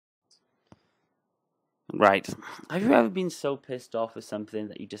Right. Have you ever been so pissed off with something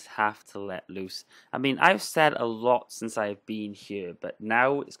that you just have to let loose? I mean, I've said a lot since I've been here, but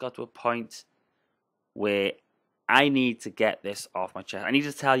now it's got to a point where I need to get this off my chest. I need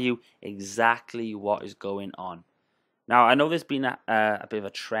to tell you exactly what is going on. Now, I know there's been a bit of a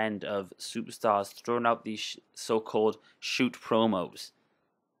trend of superstars throwing out these so-called shoot promos.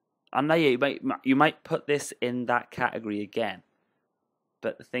 And now you might put this in that category again.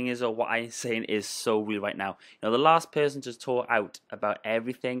 But the thing is, what I'm saying is so real right now. The last person to talk out about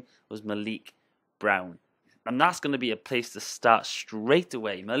everything was Malik Brown. And that's going to be a place to start straight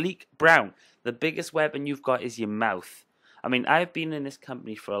away. Malik Brown, the biggest weapon you've got is your mouth. I mean, I've been in this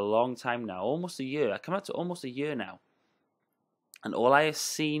company for a long time now, almost a year. I come up to almost a year now. And all I have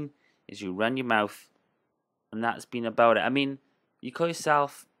seen is you run your mouth, and that's been about it. I mean, you call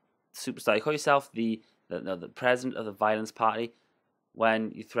yourself superstar. You call yourself the president of the violence party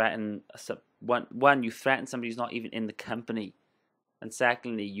when you threaten one, you threaten somebody who's not even in the company, and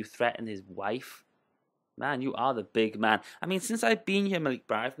secondly, you threaten his wife. Man, you are the big man. I mean, since I've been here, Malik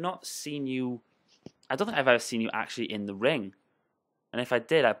Brown, I've not seen you. I don't think I've ever seen you actually in the ring. And if I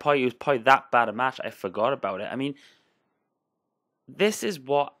did, it was probably that bad a match I forgot about it. I mean, this is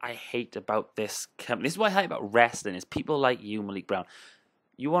what I hate about this company. This is what I hate about wrestling, is people like you, Malik Brown.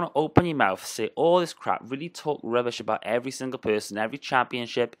 You want to open your mouth, say all this crap, really talk rubbish about every single person, every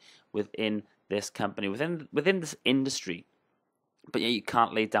championship within this company, within this industry. But yeah, you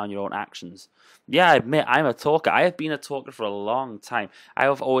can't lay down your own actions. Yeah, I admit, I'm a talker. I have been a talker for a long time. I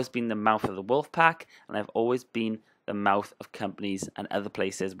have always been the mouth of the wolf pack, and I've always been the mouth of companies and other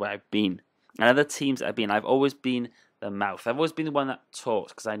places where I've been. And other teams I've been, I've always been the mouth. I've always been the one that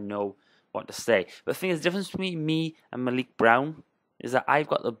talks because I know what to say. But the thing is, the difference between me and Malik Brown is that I've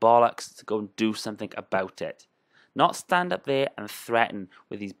got the bollocks to go and do something about it. Not stand up there and threaten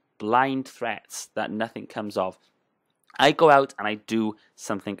with these blind threats that nothing comes of. I go out and I do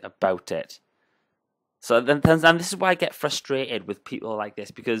something about it. So then this is why I get frustrated with people like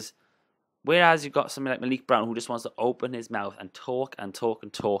this, because whereas you've got somebody like Malik Brown who just wants to open his mouth and talk and talk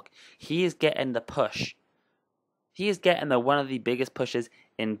and talk, he is getting the push. He is getting one of the biggest pushes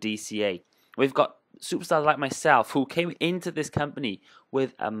in DCA. We've got superstars like myself who came into this company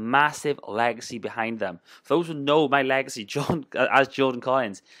with a massive legacy behind them. For those who know my legacy, as Jordan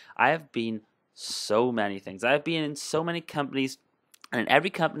Collins, I have been so many things. I have been in so many companies, and in every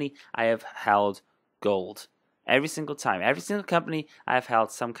company I have held gold. Every single time. Every single company I have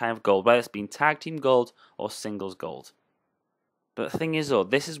held some kind of gold, whether it's been tag team gold or singles gold. But the thing is, though,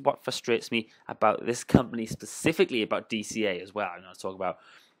 this is what frustrates me about this company, specifically about DCA as well. I'm going to talk about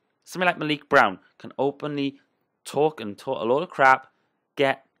somebody like Malik Brown can openly talk a lot of crap,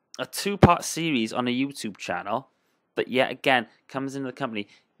 get a 2-part series on a YouTube channel, but yet again comes into the company,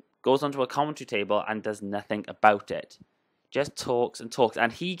 goes onto a commentary table and does nothing about it. Just talks and talks,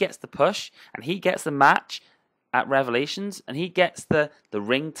 and he gets the push, and he gets the match at Revelations, and he gets the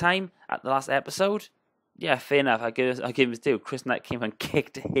ring time at the last episode. Yeah, fair enough. I give him his due. Chris Knight came and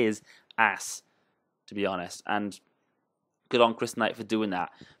kicked his ass, to be honest, and good on Chris Knight for doing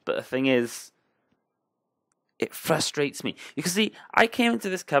that. But the thing is, it frustrates me because see, I came into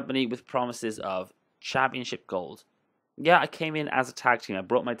this company with promises of championship gold. Yeah, I came in as a tag team. I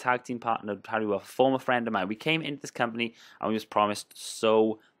brought my tag team partner, Harry, a former friend of mine. We came into this company and we was promised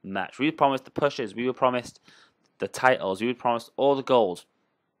so much. We were promised the pushes. We were promised the titles. We were promised all the gold.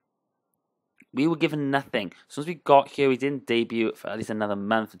 We were given nothing. As soon as we got here, we didn't debut for at least another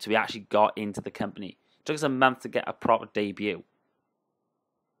month until we actually got into the company. It took us a month to get a proper debut.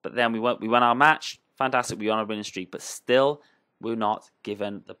 But then we won our match. Fantastic, we were on a winning streak. But still, we were not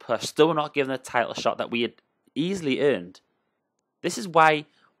given the push. Still, we're not given the title shot that we had easily earned. This is why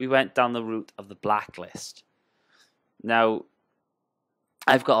we went down the route of the Blacklist. Now,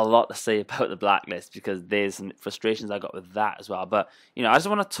 I've got a lot to say about the Blacklist because there's some frustrations I got with that as well. But, I just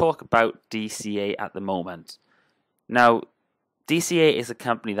want to talk about DCA at the moment. Now, DCA is a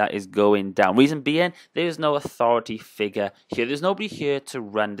company that is going down. Reason being, there is no authority figure here. There's nobody here to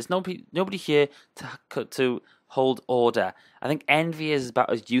run. There's nobody here to hold order. I think Envy is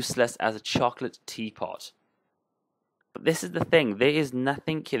about as useless as a chocolate teapot. But this is the thing. There is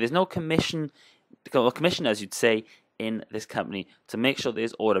nothing here. There's no commissioners, you'd say, in this company to make sure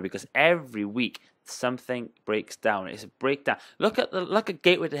there's order, because every week something breaks down. It's a breakdown. Look at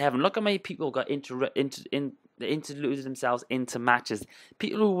Gateway to Heaven. Look how many people got interluded themselves into matches.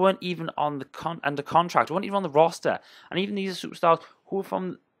 People who weren't even on under contract, weren't even on the roster, and even these are superstars who were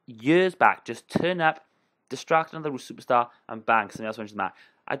from years back just turn up, distract another superstar, and bang, something else wins the match.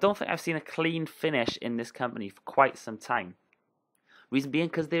 I don't think I've seen a clean finish in this company for quite some time. Reason being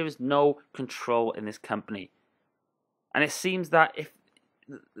because there is no control in this company. And it seems that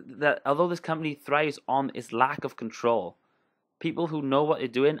although this company thrives on its lack of control, people who know what they're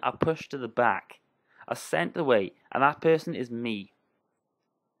doing are pushed to the back, are sent away, and that person is me.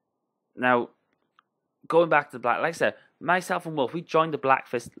 Now, going back to the like I said, myself and Wolf, we joined the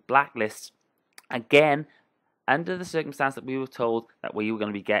Blacklist again under the circumstance that we were told that we were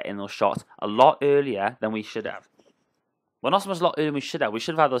going to be getting those shots a lot earlier than we should have. Well, not so much a lot earlier than we should have. We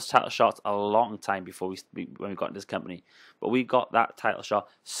should have had those title shots a long time before when we got into this company. But we got that title shot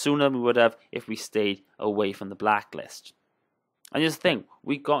sooner than we would have if we stayed away from the Blacklist. And here's the thing,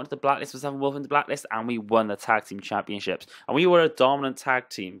 we got into the Blacklist with Wolf in the Blacklist, and we won the tag team championships. And we were a dominant tag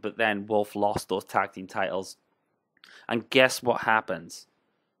team, but then Wolf lost those tag team titles. And guess what happens?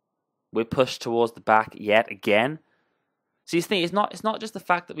 We're pushed towards the back yet again. See, this thing, it's not just the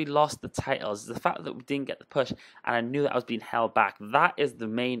fact that we lost the titles, it's the fact that we didn't get the push, and I knew that I was being held back. That is the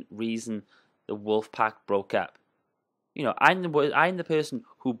main reason the Wolfpack broke up. You know, I'm the person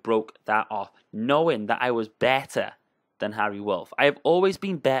who broke that off, knowing that I was better than Harry Wolf. I have always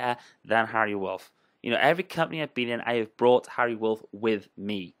been better than Harry Wolf. You know, every company I've been in, I have brought Harry Wolf with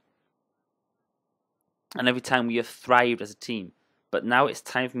me. And every time we have thrived as a team. But now it's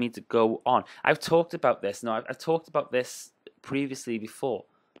time for me to go on. I've talked about this. No, I've talked about this previously before.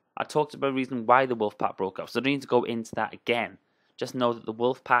 I talked about the reason why the Wolfpack broke up. So I don't need to go into that again. Just know that the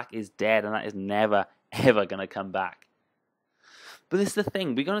Wolfpack is dead and that is never, ever going to come back. But this is the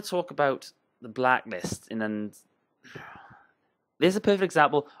thing. We're going to talk about the Blacklist. And there's a perfect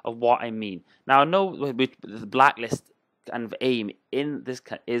example of what I mean. Now, I know the Blacklist kind of aim in this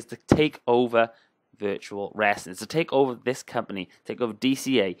is to take over virtual wrestling. So take over this company, take over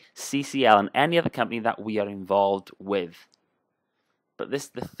DCA, CCL, and any other company that we are involved with. But this is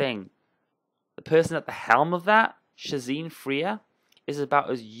the thing. The person at the helm of that, Shazeen Freer, is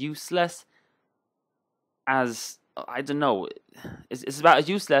about as useless as, I don't know, it's about as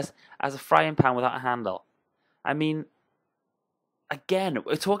useless as a frying pan without a handle. I mean, again,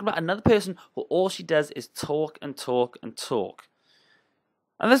 we're talking about another person who all she does is talk and talk and talk.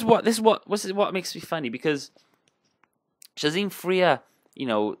 And this is what makes me funny, because Shazeen Freer, you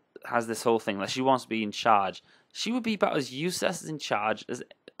know, has this whole thing that she wants to be in charge. She would be about as useless as in charge as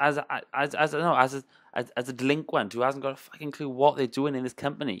a delinquent who hasn't got a fucking clue what they're doing in this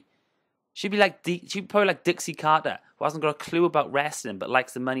company. She'd probably like Dixie Carter, who hasn't got a clue about wrestling but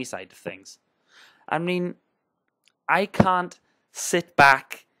likes the money side of things. I mean, I can't sit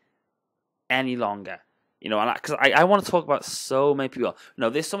back any longer. You know, because I want to talk about so many people. You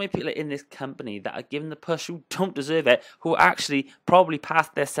know, there's so many people in this company that are given the push who don't deserve it, who are actually probably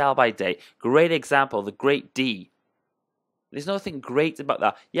past their sell-by date. Great example, the Great D. There's nothing great about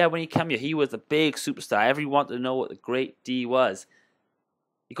that. Yeah, when he came here, he was a big superstar. Everyone wanted to know what the Great D was.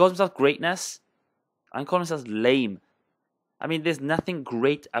 He calls himself greatness. I'm calling himself lame. I mean, there's nothing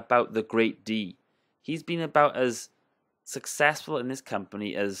great about the Great D. He's been about as successful in this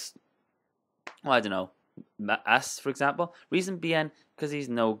company as, well, I don't know, us, for example. Reason being, because he's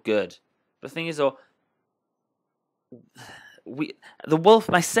no good. But the thing is, though,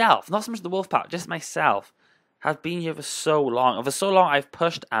 myself, not so much the Wolfpack, just myself, have been here for so long. And for so long, I've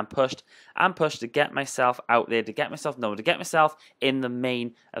pushed and pushed and pushed to get myself out there, to get myself known, to get myself in the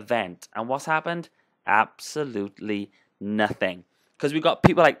main event. And what's happened? Absolutely nothing. Because we've got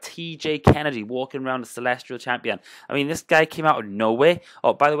people like TJ Kennedy walking around the Celestial Champion. I mean, this guy came out of nowhere.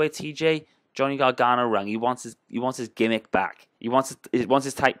 Oh, by the way, TJ, Johnny Gargano rung. He wants his gimmick back. He wants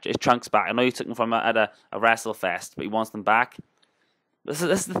his trunks back. I know you took them from at a WrestleFest, but he wants them back. This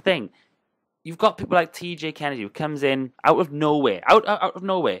is the thing. You've got people like TJ Kennedy who comes in out of nowhere. Out of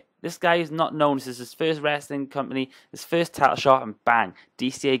nowhere. This guy is not known. This is his first wrestling company, his first title shot, and bang,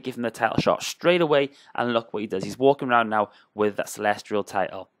 DCA give him the title shot straight away, and look what he does. He's walking around now with that Celestial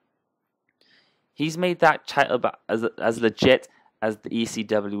title. He's made that title as legit as the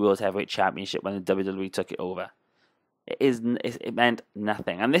ECW World Heavyweight Championship when the WWE took it over. It meant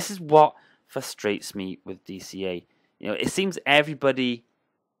nothing. And this is what frustrates me with DCA. You know, it seems everybody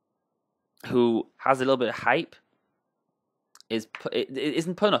who has a little bit of hype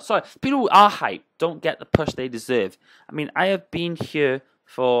isn't putting up. Sorry, people who are hype don't get the push they deserve. I mean, I have been here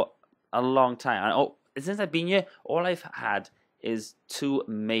for a long time. And since I've been here, all I've had is 2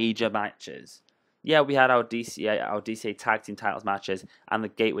 major matches. Yeah, we had our DCA Tag Team Titles matches and the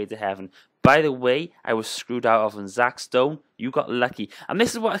Gateway to Heaven. By the way, I was screwed out of, and Zach Stone, you got lucky. And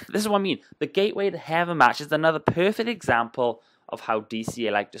this is what I mean. The Gateway to Heaven match is another perfect example of how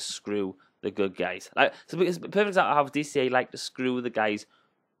DCA like to screw the good guys. So it's a perfect example of how DCA like to screw the guys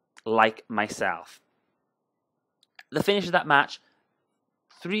like myself. The finish of that match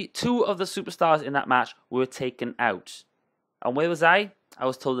Two of the superstars in that match were taken out. And where was I? I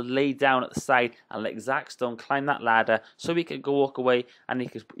was told to lay down at the side and let Zack Stone climb that ladder so he could go walk away and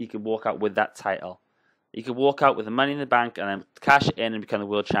he could walk out with that title. He could walk out with the money in the bank and then cash it in and become the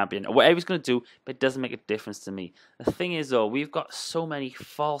world champion. Or whatever he's going to do, but it doesn't make a difference to me. The thing is, though, we've got so many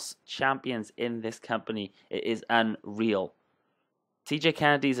false champions in this company. It is unreal. TJ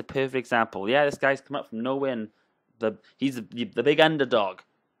Kennedy is a perfect example. Yeah, this guy's come up from nowhere and he's the big underdog.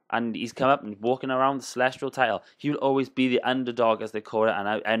 And he's come up and walking around the Celestial title. He will always be the underdog, as they call it.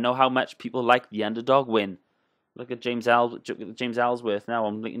 And I know how much people like the underdog win. Look at James Ellsworth now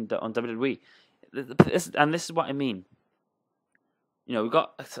on WWE. And this is what I mean. You know, we've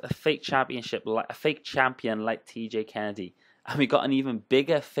got a fake championship, a fake champion like TJ Kennedy, and we got an even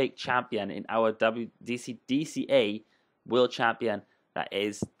bigger fake champion in our DCA World Champion. That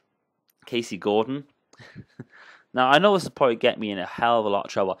is Casey Gordon. Now, I know this will probably get me in a hell of a lot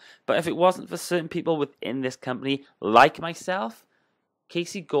of trouble, but if it wasn't for certain people within this company, like myself,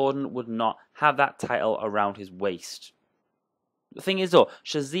 Casey Gordon would not have that title around his waist. The thing is, though,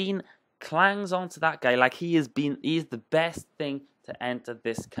 Shazeen clangs onto that guy like he is the best thing to enter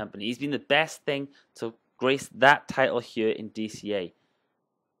this company. He's been the best thing to grace that title here in DCA.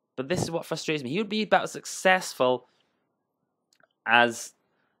 But this is what frustrates me. He would be about as successful as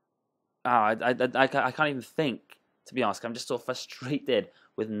I can't even think, to be honest. I'm just so frustrated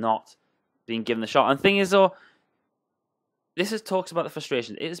with not being given the shot. And the thing is, though, this is talks about the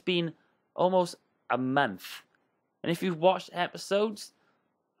frustration. It has been almost a month, and if you've watched episodes,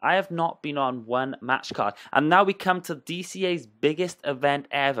 I have not been on one match card. And now we come to DCA's biggest event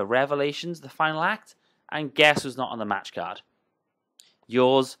ever, Revelations, the final act. And guess who's not on the match card?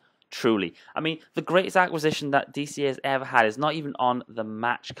 Yours truly. I mean, the greatest acquisition that DCA has ever had is not even on the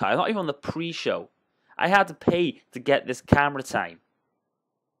match card. Not even on the pre-show. I had to pay to get this camera time.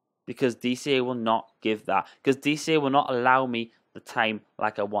 Because DCA will not give that. Because DCA will not allow me the time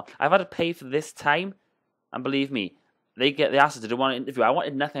like I want. I've had to pay for this time. And believe me, they asked us to do one interview. I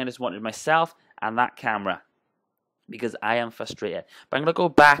wanted nothing. I just wanted myself and that camera. Because I am frustrated. But I'm going to go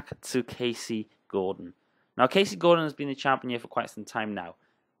back to Casey Gordon. Now, Casey Gordon has been the champion here for quite some time now.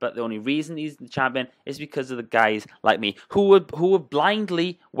 But the only reason he's the champion is because of the guys like me who would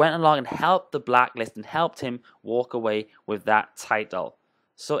blindly went along and helped the Blacklist and helped him walk away with that title.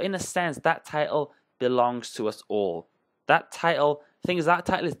 So in a sense, that title belongs to us all. That title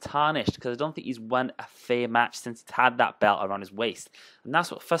is tarnished because I don't think he's won a fair match since he's had that belt around his waist. And that's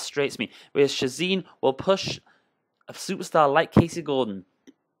what frustrates me. Whereas Shazeen will push a superstar like Casey Gordon.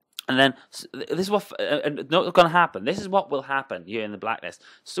 And then, this is what's going to happen. This is what will happen here in the Blacklist.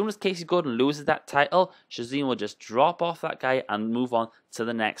 As soon as Casey Gordon loses that title, Shazeen will just drop off that guy and move on to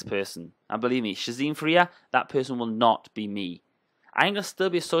the next person. And believe me, Shazeen Freya, that person will not be me. I ain't going to still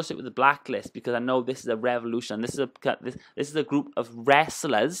be associated with the Blacklist because I know this is a revolution. This is a group of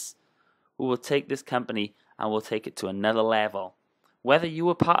wrestlers who will take this company and will take it to another level. Whether you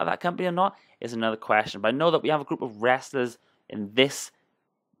were part of that company or not is another question. But I know that we have a group of wrestlers in this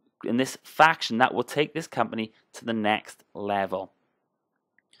faction that will take this company to the next level.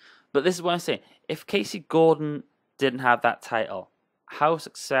 But this is what I'm saying. If Casey Gordon didn't have that title, how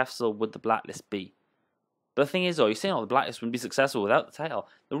successful would the Blacklist be? But the thing is, though, you're saying, the Blacklist wouldn't be successful without the title.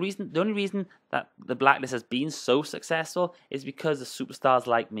 The only reason that the Blacklist has been so successful is because of superstars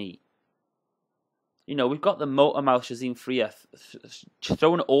like me. You know, we've got the motor mouth Shazeen Freya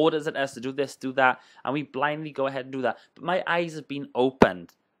throwing orders at us to do this, do that, and we blindly go ahead and do that. But my eyes have been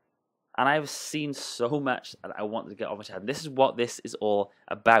opened. And I've seen so much that I want to get off my chest. And this is what this is all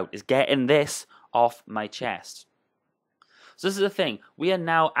about, is getting this off my chest. So this is the thing. We are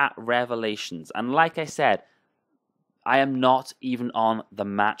now at Revelations. And like I said, I am not even on the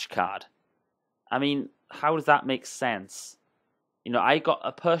match card. I mean, how does that make sense? You know, I got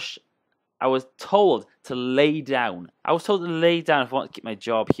a push. I was told to lay down. I was told to lay down if I want to keep my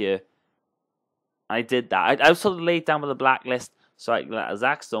job here. I did that. I was told to lay down with the Blacklist. So I let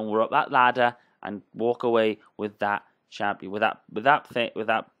Zack Stone we're up that ladder and walk away with that champion, with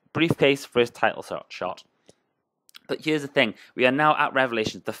that briefcase for his title shot. But here's the thing: we are now at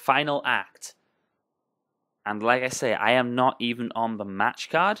Revelations, the final act, and like I say, I am not even on the match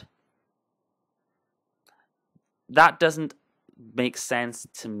card. That doesn't make sense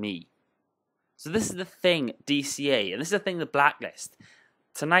to me. So this is the thing, DCA, and this is the thing, the Blacklist.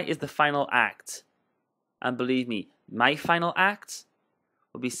 Tonight is the final act, and believe me, my final act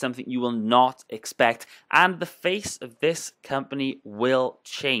will be something you will not expect. And the face of this company will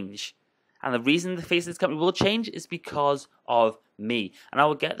change. And the reason the face of this company will change is because of me. And I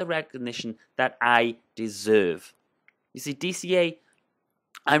will get the recognition that I deserve. You see, DCA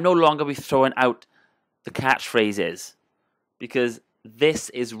I'm no longer be throwing out the catchphrases because this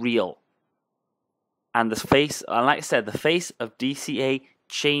is real. And like I said, the face of DCA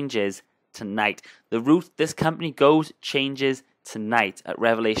changes tonight. The route this company goes changes tonight at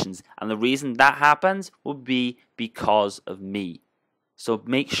Revelations. And the reason that happens will be because of me. So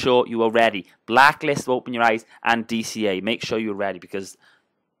make sure you are ready. Blacklist will open your eyes, and DCA. Make sure you're ready, because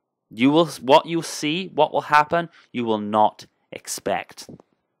what you'll see, what will happen, you will not expect.